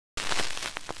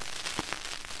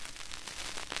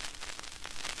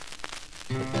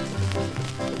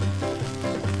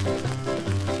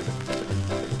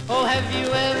you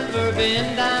ever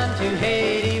been down to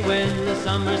Haiti when the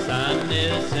summer sun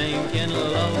is sinking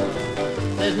low?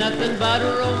 There's nothing but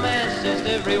romance just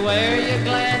everywhere you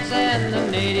glance, and the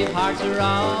native hearts are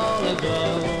all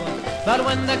aglow. But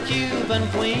when the Cuban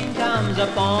queen comes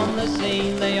up on the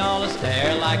scene, they all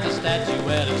stare like a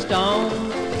statuette of stone.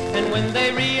 And when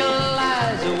they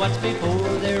realize what's before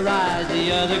their eyes,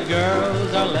 the other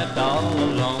girls are left all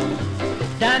alone.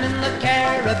 Down in the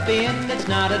Caribbean, it's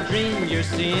not a dream you're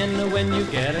seeing when you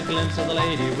get a glimpse of the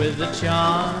lady with the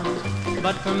charms.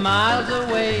 But from miles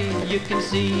away, you can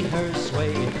see her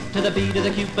sway to the beat of the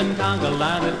Cuban conga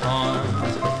line with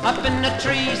horns. Up in a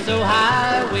tree so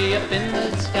high, way up in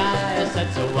the sky,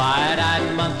 sits a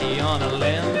wide-eyed monkey on a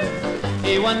limb.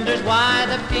 He wonders why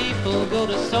the people go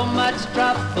to so much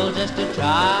trouble just to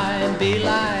try and be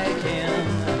like him.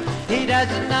 He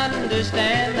doesn't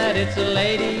understand that it's a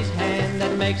lady's hand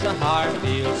that makes a heart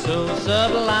feel so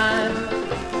sublime.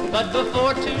 But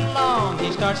before too long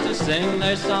he starts to sing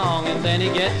their song, and then he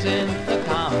gets in the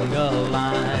conga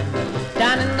line.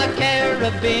 Down in the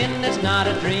Caribbean, it's not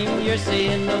a dream you're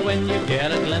seeing when you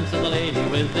get a glimpse of the lady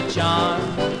with the charm.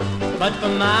 But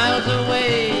from miles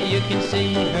away you can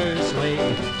see her sway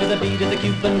to the beat of the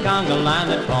Cuban conga line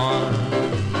that forms.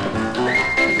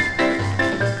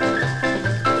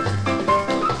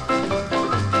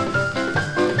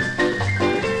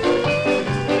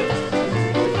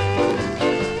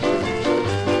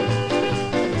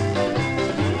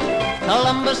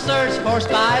 Columbus searched for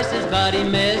spices, but he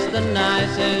missed the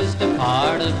nicest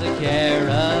part of the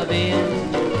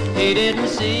Caribbean. He didn't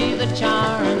see the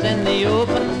charms and the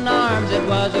open arms. It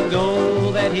was a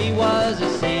goal that he was a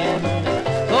sin.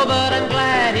 Oh, but I'm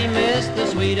glad he missed the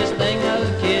sweetest thing of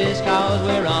a kiss, 'cause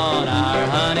we're on our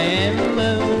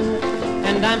honeymoon.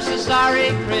 And I'm so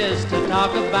sorry, Chris, to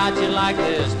talk about you like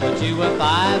this, but you were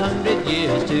 500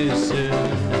 years too soon.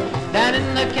 Down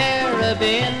in the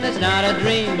Caribbean, it's not a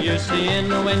dream you're seeing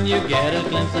when you get a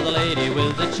glimpse of the lady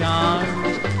with the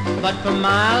charms. But from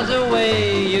miles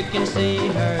away you can see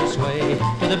her sway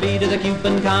to the beat of the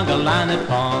Cuban conga line that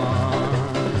forms.